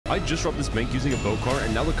I just robbed this bank using a boat car,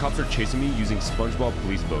 and now the cops are chasing me using SpongeBob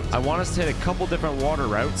police boats. I want us to hit a couple different water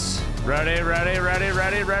routes. Ready, ready, ready,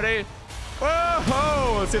 ready, ready.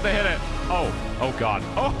 Whoa! Let's see if they hit it. Oh, oh God.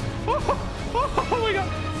 Oh my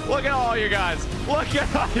God. Look at all you guys. Look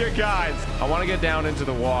at all you guys. I want to get down into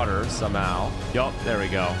the water somehow. Yup, there we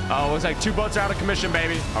go. Oh, looks like 2 boats are out of commission,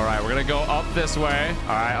 baby. All right, we're going to go up this way.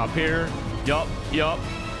 All right, up here. Yup, yup.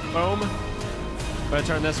 Boom. I'm going to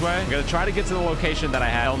turn this way. I'm going to try to get to the location that I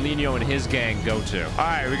had El Nino and his gang go to. All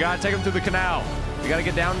right, we got to take them through the canal. We got to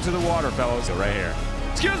get down into the water, fellas. So right here.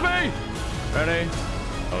 Excuse me. Ready?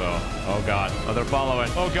 Oh God. Oh, they're following.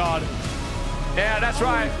 Oh God. Yeah, that's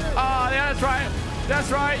right. Oh, yeah, that's right. That's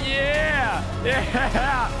right. Yeah.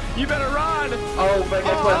 Yeah. You better run. Oh, but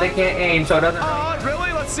guess what? They can't aim, so it doesn't. Oh,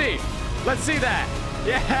 really? Let's see. Let's see that.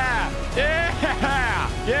 Yeah. Yeah.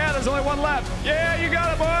 Yeah, there's only one left. Yeah, you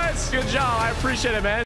got it, boys. Good job. I appreciate it, man.